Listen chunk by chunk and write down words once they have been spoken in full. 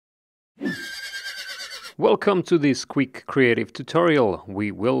Welcome to this quick creative tutorial.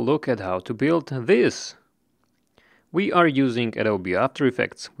 We will look at how to build this. We are using Adobe After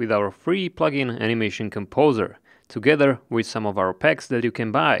Effects with our free plugin Animation Composer, together with some of our packs that you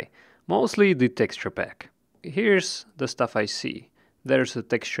can buy, mostly the texture pack. Here's the stuff I see. There's a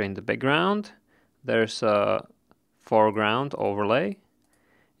texture in the background, there's a foreground overlay,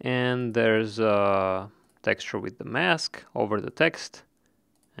 and there's a texture with the mask over the text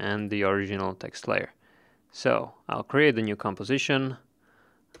and the original text layer. So I'll create a new composition.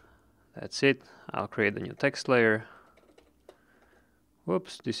 That's it. I'll create a new text layer.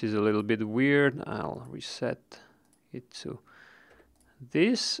 Whoops, this is a little bit weird. I'll reset it to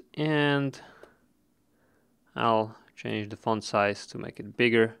this and I'll change the font size to make it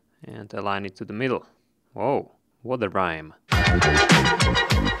bigger and align it to the middle. Whoa, what a rhyme.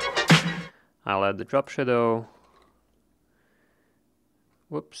 I'll add the drop shadow.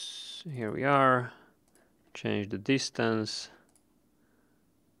 Whoops, here we are. Change the distance.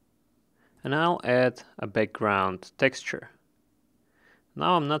 And I'll add a background texture.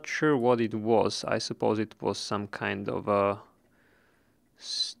 Now I'm not sure what it was. I suppose it was some kind of a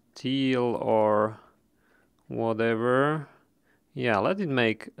steel or whatever. Yeah, let it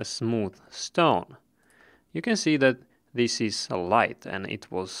make a smooth stone. You can see that this is a light and it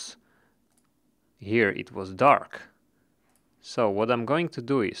was dark. So what I'm going to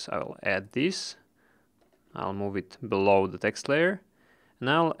do is I'll add this. I'll move it below the text layer and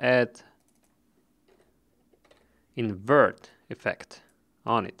I'll add invert effect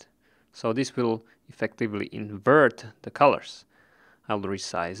on it. So this will effectively invert the colors. I'll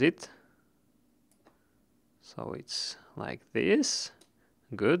resize it. So it's like this.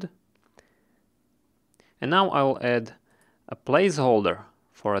 Good. And now I'll add a placeholder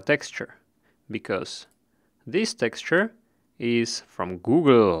for a texture because this texture is from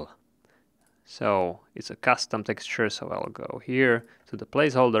Google. So it's a custom texture, so I'll go here to the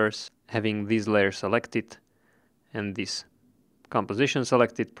placeholders, having this layer selected and this composition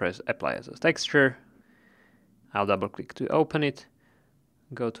selected, press apply as a texture. I'll double click to open it,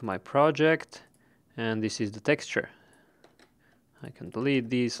 go to my project, and this is the texture. I can delete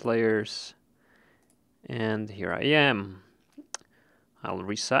these layers, and here I am. I'll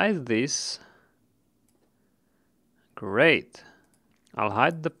resize this. Great. I'll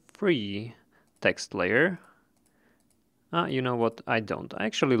hide the free text layer. You know what? I don't. I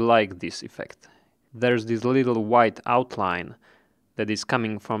actually like this effect. There's this little white outline that is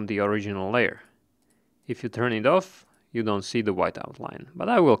coming from the original layer. If you turn it off, you don't see the white outline, but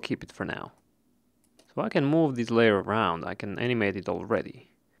I will keep it for now. So I can move this layer around, I can animate it already.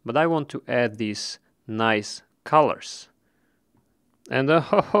 But I want to add these nice colors. And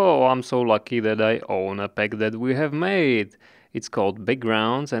I'm so lucky that I own a pack that we have made. It's called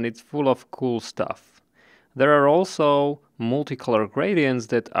Backgrounds and it's full of cool stuff. There are also multicolor gradients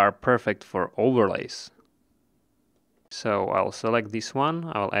that are perfect for overlays. So I'll select this one,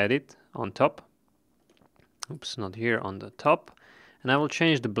 I'll add it on top. Oops, not here, on the top. And I will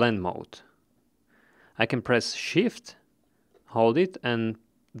change the blend mode. I can press Shift, hold it, and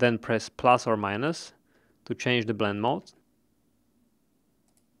then press plus or minus to change the blend mode.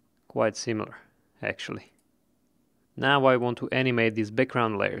 Quite similar, actually. Now I want to animate this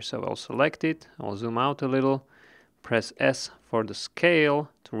background layer, so I'll select it, I'll zoom out a little, press S for the scale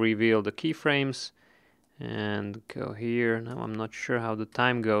to reveal the keyframes, and go here. Now I'm not sure how the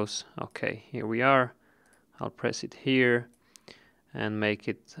time goes. Okay, here we are. I'll press it here and make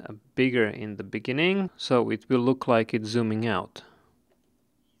it bigger in the beginning, so it will look like it's zooming out.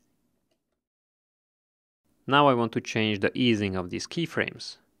 Now I want to change the easing of these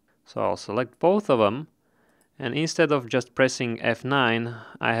keyframes. So I'll select both of them, and instead of just pressing F9,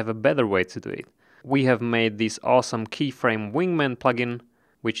 I have a better way to do it. We have made this awesome keyframe wingman plugin,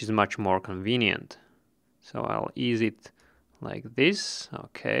 which is much more convenient. So I'll ease it like this.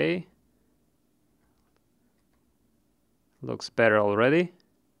 Okay. Looks better already.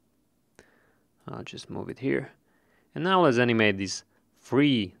 I'll just move it here. And now let's animate this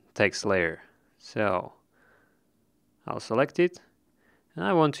free text layer. So I'll select it and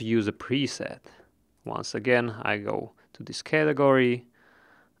I want to use a preset. Once again, I go to this category.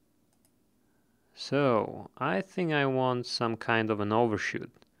 So I think I want some kind of an overshoot.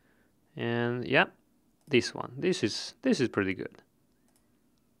 And yeah, this one. This is pretty good.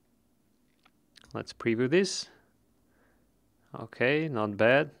 Let's preview this. Okay, not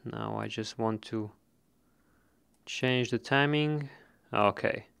bad. Now I just want to change the timing.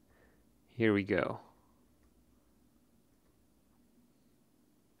 Okay, here we go.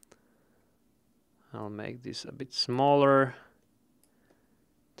 I'll make this a bit smaller.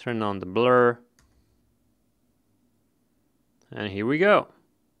 Turn on the blur. And here we go.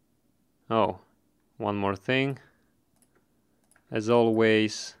 Oh, one more thing. As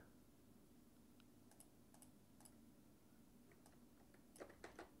always,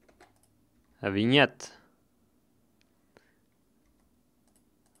 a vignette.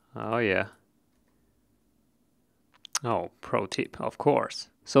 Oh yeah. Oh, pro tip, of course.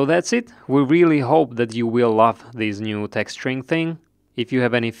 So that's it. We really hope that you will love this new texturing thing. If you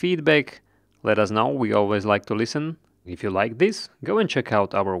have any feedback, let us know. We always like to listen. If you like this, go and check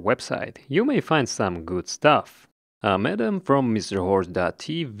out our website. You may find some good stuff. I'm Adam from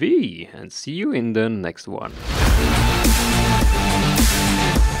MrHorse.tv and see you in the next one.